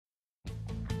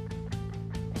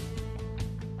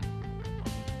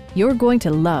You're going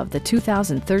to love the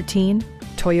 2013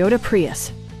 Toyota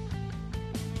Prius.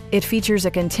 It features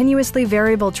a continuously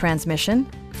variable transmission,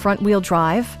 front-wheel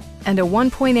drive, and a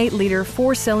 1.8-liter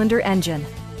four-cylinder engine.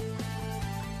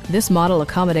 This model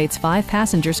accommodates 5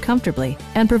 passengers comfortably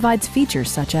and provides features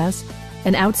such as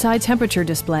an outside temperature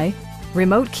display,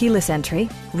 remote keyless entry,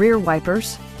 rear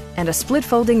wipers, and a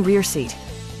split-folding rear seat.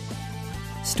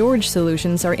 Storage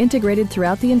solutions are integrated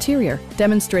throughout the interior,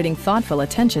 demonstrating thoughtful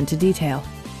attention to detail.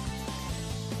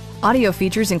 Audio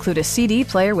features include a CD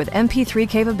player with MP3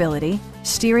 capability,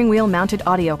 steering wheel mounted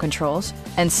audio controls,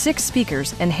 and 6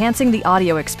 speakers enhancing the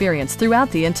audio experience throughout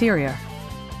the interior.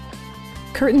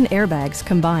 Curtain airbags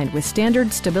combined with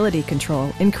standard stability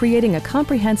control in creating a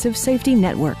comprehensive safety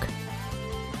network.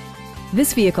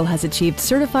 This vehicle has achieved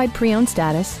certified pre-owned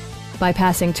status by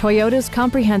passing Toyota's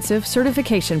comprehensive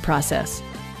certification process.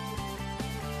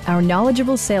 Our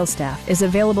knowledgeable sales staff is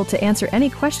available to answer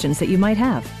any questions that you might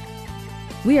have.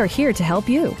 We are here to help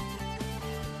you.